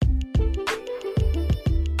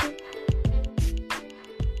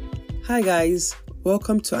Hi guys,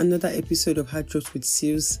 welcome to another episode of Hard Drops with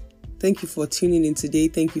Seals. Thank you for tuning in today.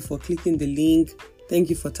 Thank you for clicking the link. Thank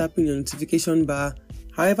you for tapping your notification bar.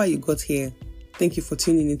 However you got here, thank you for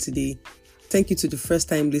tuning in today. Thank you to the first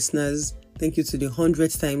time listeners. Thank you to the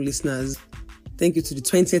 100th time listeners. Thank you to the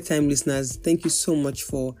 20th time listeners. Thank you so much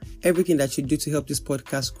for everything that you do to help this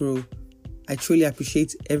podcast grow. I truly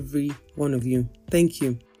appreciate every one of you. Thank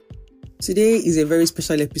you. Today is a very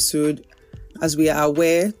special episode. As we are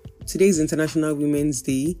aware, today is International Women's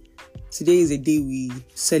Day. Today is a day we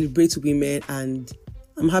celebrate women, and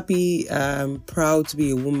I'm happy, proud to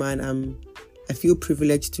be a woman. I feel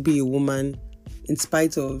privileged to be a woman in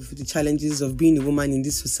spite of the challenges of being a woman in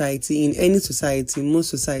this society, in any society, most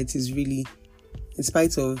societies really, in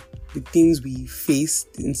spite of the things we face,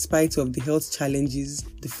 in spite of the health challenges,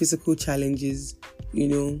 the physical challenges,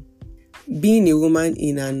 being a woman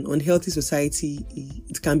in an unhealthy society,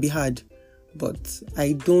 it can be hard. But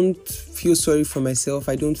I don't feel sorry for myself.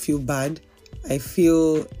 I don't feel bad. I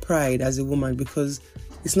feel pride as a woman because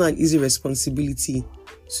it's not an easy responsibility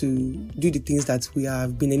to do the things that we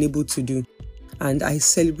have been enabled to do. And I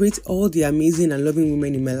celebrate all the amazing and loving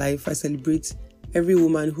women in my life. I celebrate every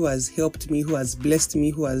woman who has helped me, who has blessed me,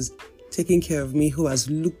 who has taken care of me, who has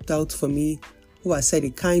looked out for me, who has said a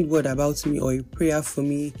kind word about me or a prayer for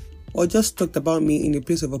me, or just talked about me in a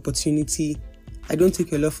place of opportunity. I don't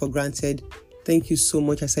take your love for granted. Thank you so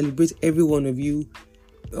much. I celebrate every one of you,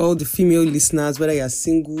 all the female listeners, whether you're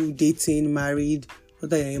single, dating, married,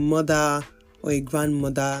 whether you're a mother or a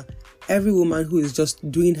grandmother, every woman who is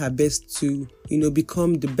just doing her best to,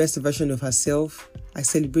 become the best version of herself. I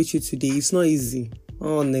celebrate you today. It's not easy.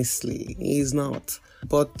 Honestly, it's not.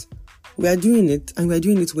 But we are doing it, and we are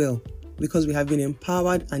doing it well because we have been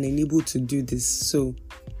empowered and enabled to do this. So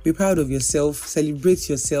be proud of yourself. Celebrate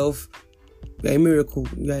yourself. You are a miracle.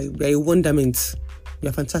 You are a wonderment. You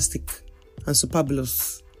are fantastic and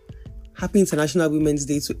superbulous. Happy International Women's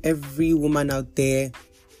Day to every woman out there.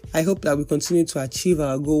 I hope that we continue to achieve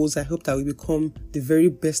our goals. I hope that we become the very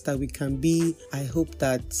best that we can be. I hope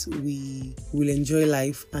that we will enjoy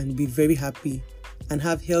life and be very happy and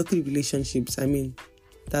have healthy relationships. I'm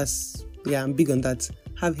big on that.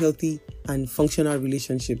 Have healthy and functional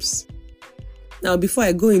relationships. Now, before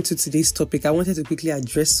I go into today's topic, I wanted to quickly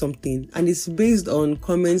address something, and it's based on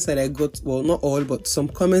comments that I got, well, not all, but some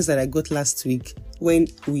comments that I got last week when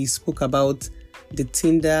we spoke about the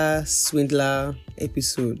Tinder swindler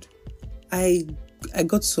episode. I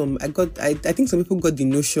think some people got the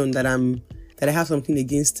notion that I have something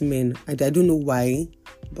against men. I don't know why,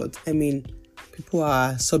 but people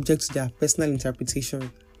are subject to their personal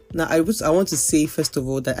interpretation. Now, I want to say, first of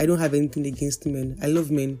all, that I don't have anything against men. I love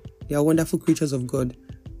men. They are wonderful creatures of God.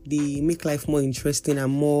 They make life more interesting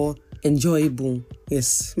and more enjoyable.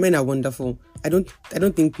 Yes, men are wonderful. I don't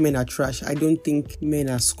think men are trash. I don't think men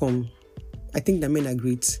are scum. I think that men are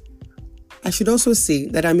great. I should also say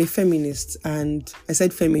that I'm a feminist, and I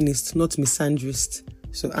said feminist, not misandrist.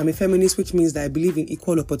 So I'm a feminist, which means that I believe in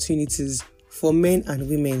equal opportunities for men and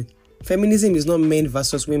women. Feminism is not men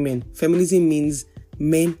versus women. Feminism means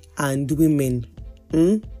men and women.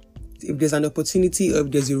 If there's an opportunity, or if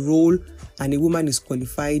there's a role and a woman is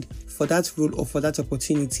qualified for that role or for that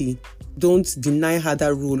opportunity, don't deny her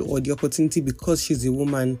that role or the opportunity because she's a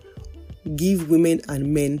woman. Give women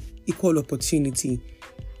and men equal opportunity.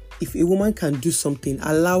 If a woman can do something,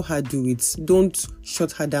 allow her do it. Don't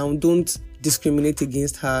shut her down. Don't discriminate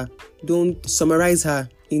against her. Don't summarize her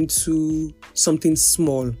into something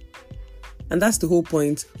small. And that's the whole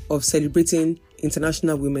point of celebrating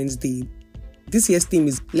International Women's Day. This year's theme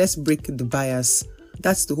is let's break the bias.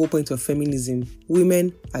 That's the whole point of feminism.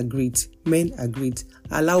 Women are great. Men are great.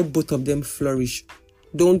 Allow both of them flourish.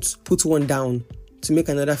 Don't put one down to make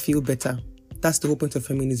another feel better. That's the whole point of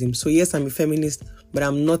feminism. So yes, I'm a feminist, but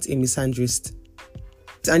I'm not a misandrist.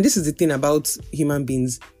 And this is the thing about human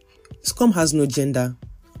beings. Scum has no gender.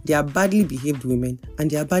 There are badly behaved women and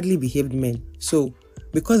there are badly behaved men. So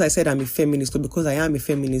because I said I'm a feminist, or because I am a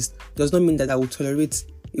feminist, does not mean that I will tolerate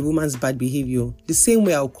a woman's bad behavior. The same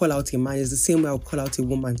way I'll call out a man is the same way I'll call out a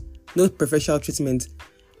woman. No preferential treatment.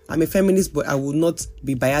 I'm a feminist, but I will not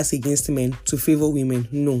be biased against men to favor women.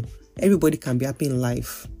 No. Everybody can be happy in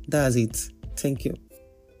life. That's it. Thank you.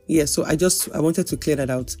 Yeah, so I wanted to clear that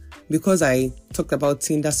out. Because I talked about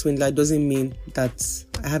Tinder swindler doesn't mean that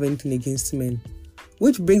I have anything against men.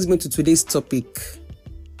 Which brings me to today's topic.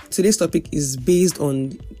 Today's topic is based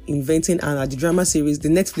on Inventing Anna, the drama series, the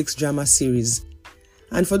Netflix drama series.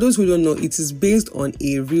 And for those who don't know, it is based on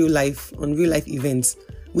real life events,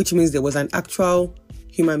 which means there was an actual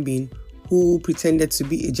human being who pretended to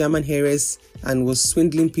be a German heiress and was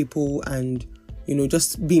swindling people and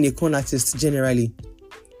just being a con artist generally.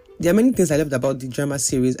 There are many things I loved about the drama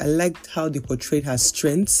series. I liked how they portrayed her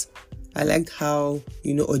strengths. I liked how,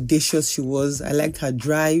 audacious she was. I liked her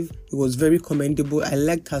drive. It was very commendable. I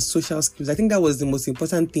liked her social skills. I think that was the most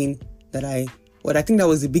important thing I think that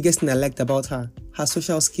was the biggest thing I liked about her. Her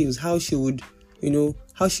social skills, how she would,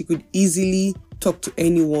 how she could easily talk to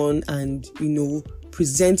anyone and,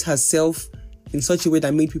 present herself in such a way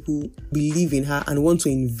that made people believe in her and want to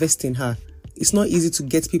invest in her. It's not easy to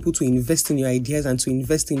get people to invest in your ideas and to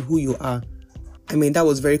invest in who you are. That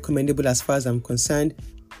was very commendable as far as I'm concerned.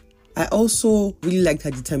 I also really liked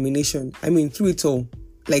her determination. Through it all,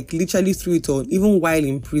 literally through it all, even while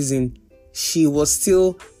in prison, she was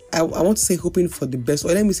still, I want to say hoping for the best,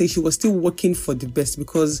 or let me say she was still working for the best,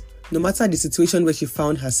 because no matter the situation where she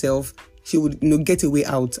found herself, she would, get a way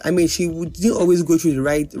out. She didn't always go through the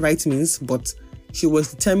right means, but she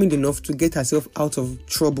was determined enough to get herself out of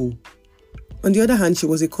trouble. On the other hand, she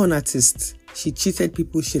was a con artist. She cheated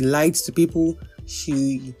people, she lied to people,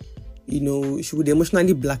 she would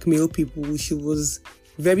emotionally blackmail people. She was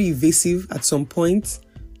very evasive at some point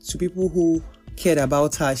to people who cared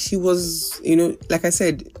about her. She was, like I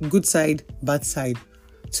said, good side, bad side.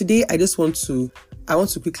 Today, I want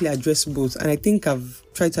to quickly address both, and I think I've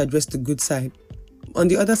tried to address the good side. On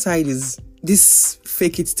the other side is this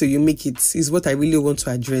fake it till you make it is what I really want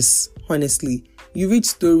to address, honestly. You read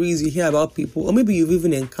stories, you hear about people, or maybe you've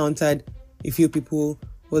even encountered a few people,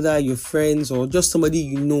 whether your friends or just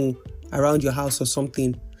somebody around your house or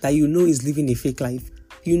something, that is living a fake life.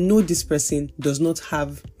 This person does not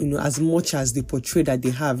have, as much as they portray that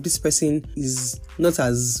they have. This person is not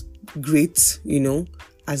as great,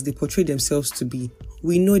 as they portray themselves to be.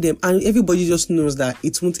 We know them, and everybody just knows that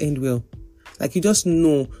it won't end well. You just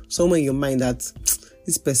know somewhere in your mind that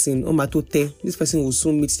this person will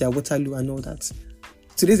soon meet their Waterloo and all that.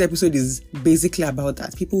 Today's episode is basically about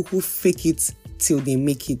that. People who fake it till they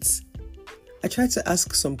make it. I tried to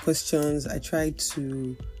ask some questions. I tried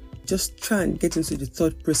to just try and get into the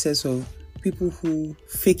thought process of people who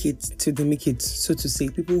fake it till they make it, so to say.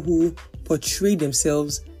 People who portray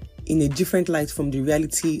themselves in a different light from the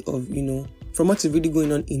reality of, from what is really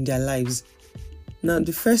going on in their lives. Now,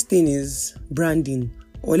 the first thing is branding,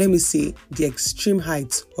 or let me say the extreme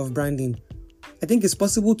height of branding. I think it's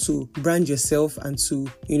possible to brand yourself and to,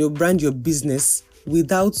 brand your business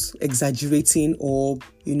without exaggerating or,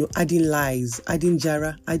 adding lies, adding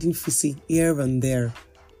jara, adding fissy here and there.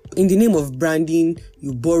 In the name of branding,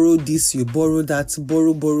 you borrow this, you borrow that,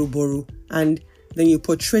 borrow, and then you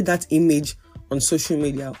portray that image on social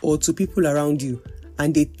media or to people around you,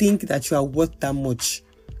 and they think that you are worth that much,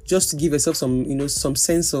 just to give yourself some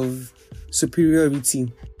sense of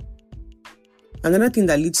superiority. Another thing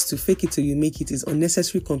that leads to fake it till you make it is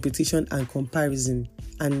unnecessary competition and comparison.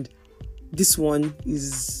 And this one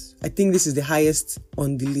is, I think this is the highest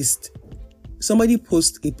on the list. Somebody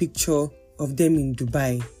posts a picture of them in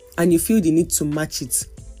Dubai and you feel the need to match it.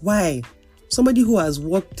 Why? Somebody who has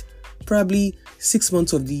worked probably 6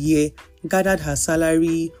 months of the year, gathered her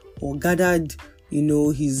salary or gathered,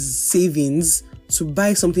 his savings to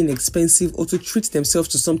buy something expensive or to treat themselves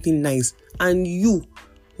to something nice. And you,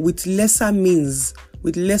 with lesser means,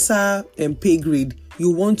 with lesser pay grade,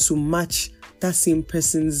 you want to match that same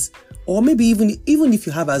person's, or maybe even if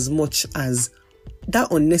you have as much as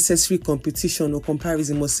that unnecessary competition or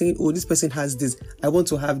comparison was saying, oh, this person has this, I want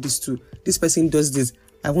to have this too. This person does this,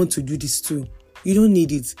 I want to do this too. You don't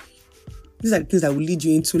need it. These are the things that will lead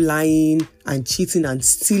you into lying and cheating and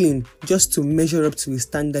stealing just to measure up to a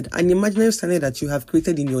standard, an imaginary standard that you have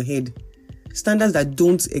created in your head. Standards that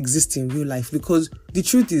don't exist in real life, because the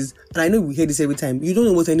truth is, and I know we hear this every time, you don't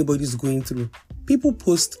know what anybody is going through. People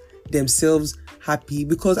post themselves happy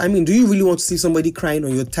because, do you really want to see somebody crying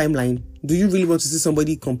on your timeline? Do you really want to see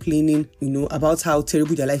somebody complaining, about how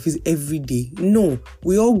terrible their life is every day? No,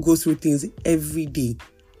 we all go through things every day.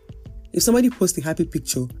 If somebody posts a happy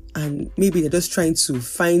picture and maybe they're just trying to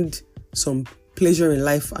find some pleasure in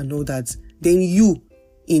life and all that, then you,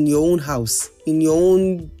 in your own house, in your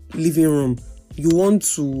own living room,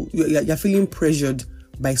 you're feeling pressured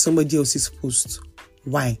by somebody else's post.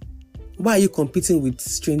 Why? Why are you competing with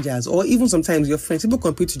strangers? Or even sometimes your friends, people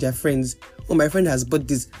compete with their friends. Oh, my friend has bought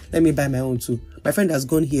this, let me buy my own too. My friend has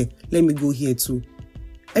gone here, let me go here too.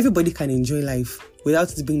 Everybody can enjoy life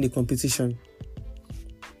without it being a competition.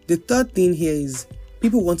 The third thing here is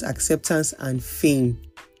people want acceptance and fame.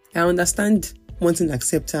 I understand wanting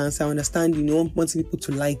acceptance. I understand, wanting people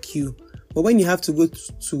to like you. But when you have to go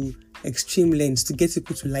to extreme lengths to get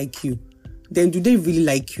people to like you, then do they really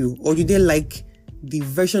like you? Or do they like the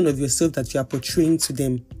version of yourself that you are portraying to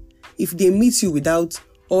them? If they meet you without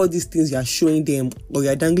all these things you are showing them or you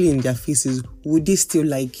are dangling in their faces, would they still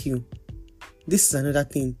like you? This is another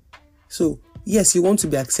thing. So yes, you want to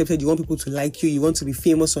be accepted, you want people to like you, you want to be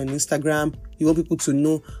famous on Instagram, you want people to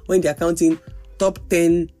know when they're counting top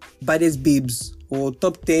 10 baddest babes or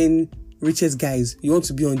top 10 richest guys, you want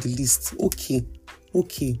to be on the list.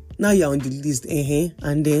 Okay, now you're on the list,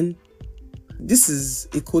 and then this is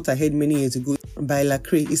a quote I heard many years ago by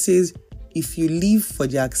Lecrae. It says, if you live for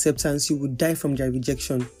their acceptance, you will die from their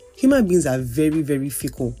rejection. Human beings are very, very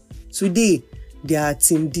fickle. Today, they are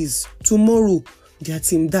team this. Tomorrow, they are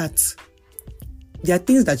team that. There are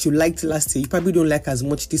things that you liked last year, you probably don't like as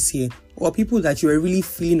much this year. Or people that you were really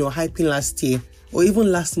feeling or hyping last year, or even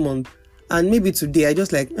last month. And maybe today, I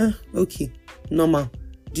just like, okay, normal.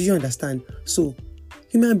 Do you understand? So,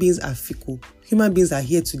 human beings are fickle. Human beings are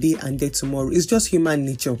here today and there tomorrow. It's just human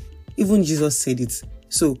nature. Even Jesus said it.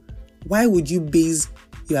 So, why would you base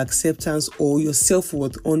your acceptance or your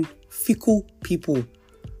self-worth on fickle people?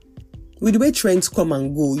 With the way trends come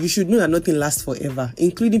and go, you should know that nothing lasts forever,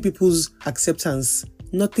 including people's acceptance.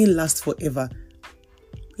 Nothing lasts forever.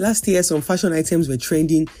 Last year, some fashion items were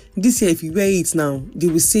trending. This year, if you wear it now, they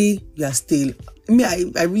will say you are stale.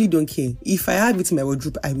 I really don't care. If I have it in my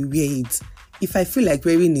wardrobe, I will wear it. If I feel like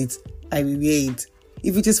wearing it, I will wear it.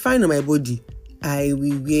 If it is fine on my body, I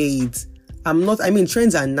will wear it.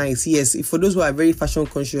 Trends are nice, yes. For those who are very fashion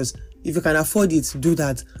conscious, if you can afford it, do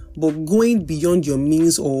that. But going beyond your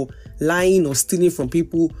means or lying or stealing from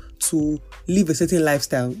people to live a certain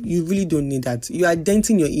lifestyle, you really don't need that. You are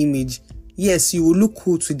denting your image. Yes, you will look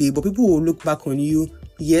cool today, but people will look back on you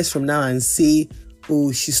years from now and say,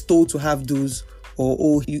 oh, she stole to have those, or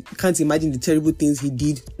oh, you can't imagine the terrible things he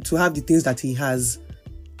did to have the things that he has.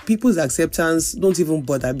 People's acceptance don't even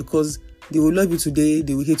bother, because they will love you today,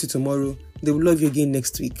 they will hate you tomorrow, they will love you again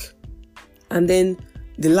next week. And then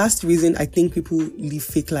the last reason I think people live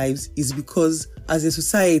fake lives is because as a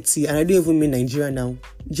society, and I don't even mean Nigeria now,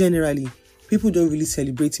 generally, people don't really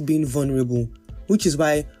celebrate being vulnerable, which is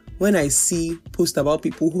why when I see posts about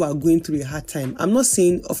people who are going through a hard time, I'm not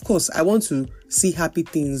saying, of course, I want to see happy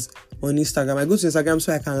things on Instagram. I go to Instagram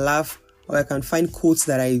so I can laugh, or I can find quotes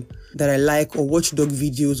that I like, or watch dog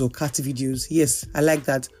videos or cat videos. Yes, I like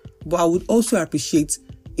that. But I would also appreciate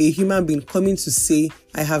a human being coming to say,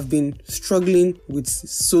 I have been struggling with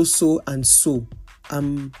so and so.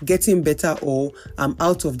 I'm getting better, or I'm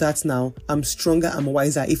out of that now. I'm stronger, I'm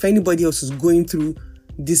wiser. If anybody else is going through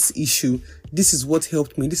this issue, this is what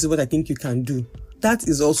helped me. This is what I think you can do. That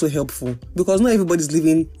is also helpful, because not everybody's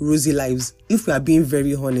living rosy lives, if we are being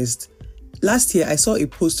very honest. Last year, I saw a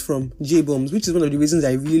post from J Bombs, which is one of the reasons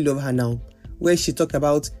I really love her now, where she talked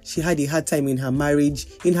about she had a hard time in her marriage,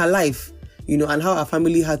 in her life, and how her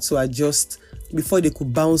family had to adjust before they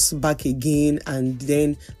could bounce back again, and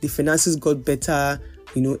then the finances got better,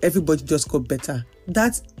 everybody just got better.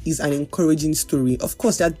 That is an encouraging story. Of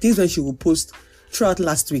course, there are days when she will post. Throughout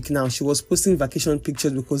last week now, she was posting vacation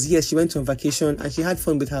pictures because, yes, she went on vacation and she had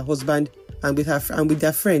fun with her husband and with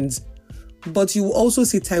their friends. But you will also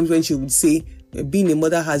see times when she would say, being a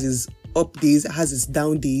mother has its up days, has its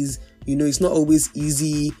down days. It's not always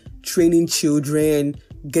easy. Training children,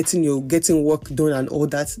 getting work done and all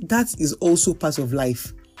that. That is also part of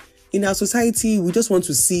life. In our society, we just want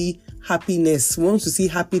to see happiness. We want to see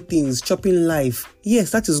happy things, chopping life.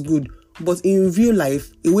 Yes, that is good. But in real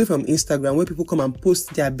life, away from Instagram, where people come and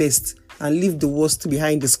post their best and leave the worst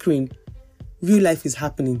behind the screen, real life is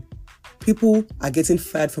happening. People are getting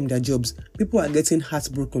fired from their jobs. People are getting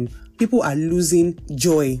heartbroken. People are losing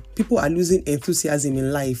joy. People are losing enthusiasm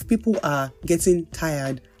in life. People are getting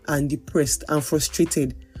tired and depressed and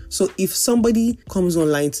frustrated. So if somebody comes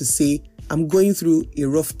online to say, I'm going through a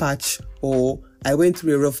rough patch, or I went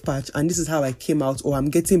through a rough patch and this is how I came out, or I'm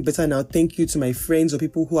getting better now, thank you to my friends or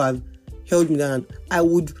people who have held me down, I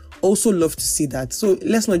would also love to see that. So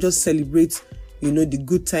let's not just celebrate, the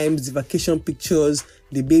good times, the vacation pictures,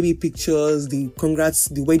 the baby pictures, the congrats,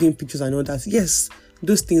 the wedding pictures and all that. Yes,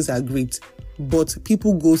 those things are great, but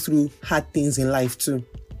people go through hard things in life too.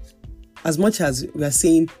 As much as we are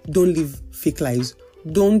saying don't live fake lives,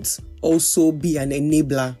 don't also be an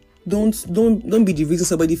enabler. Don't be the reason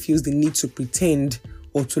somebody feels the need to pretend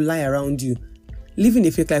or to lie around you. Living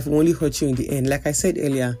a fake life will only hurt you in the end. Like I said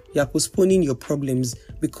earlier, you are postponing your problems,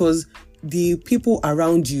 because the people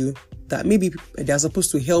around you that maybe they are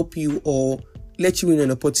supposed to help you or let you in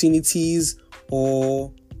on opportunities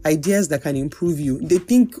or ideas that can improve you, they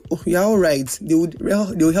think, oh, you're all right. They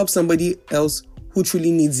will help somebody else who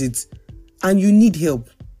truly needs it. And you need help.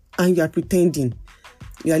 And you are pretending.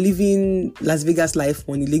 You are living Las Vegas life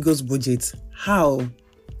on a Lagos budget. How?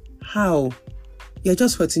 You're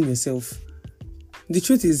just hurting yourself. the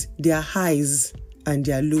truth is there are highs and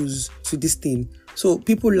there are lows to this thing. So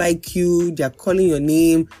people like you, they're calling your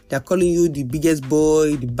name, they're calling you the biggest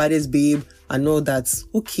boy, the baddest babe, and all that.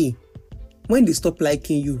 Okay. When they stop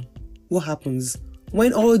liking you, what happens?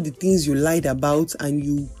 When all the things you lied about and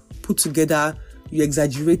you put together, you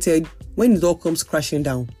exaggerated, when it all comes crashing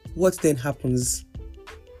down, what then happens?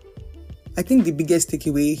 I think the biggest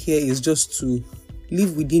takeaway here is just to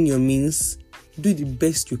live within your means, do the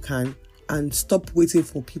best you can, and stop waiting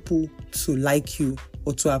for people to like you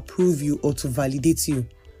or to approve you or to validate you.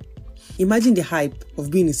 Imagine the hype of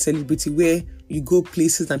being a celebrity where you go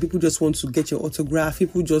places and people just want to get your autograph.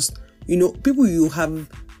 People just, people you have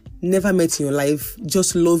never met in your life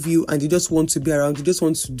just love you and they just want to be around you, just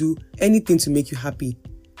want to do anything to make you happy.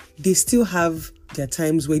 They still have their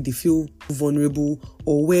times where they feel vulnerable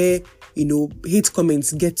or where, hate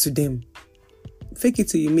comments get to them. Fake it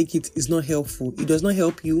till you make it is not helpful. It does not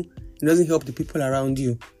help you. It doesn't help the people around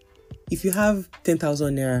you. If you have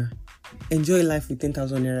 10,000 naira, enjoy life with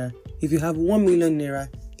 10,000 naira. If you have 1 million naira,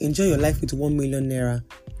 enjoy your life with 1 million naira.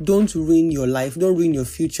 Don't ruin your life. Don't ruin your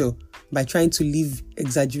future by trying to live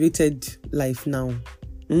exaggerated life now.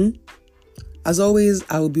 As always,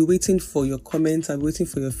 I will be waiting for your comments. I'll be waiting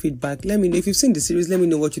for your feedback. Let me know if you've seen the series. Let me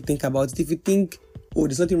know what you think about it. If you think,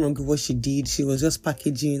 there's nothing wrong with what she did, she was just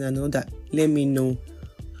packaging and all that, let me know.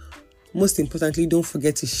 Most importantly, don't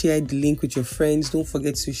forget to share the link with your friends. Don't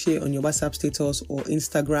forget to share on your WhatsApp status or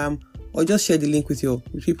Instagram, or just share the link with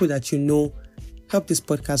people that you know. Help this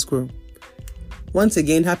podcast grow. Once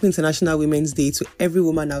again, happy International Women's Day to every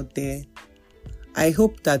woman out there. I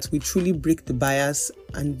hope that we truly break the bias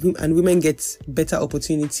and women get better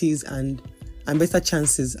opportunities and better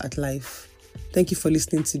chances at life. Thank you for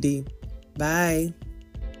listening today. Bye.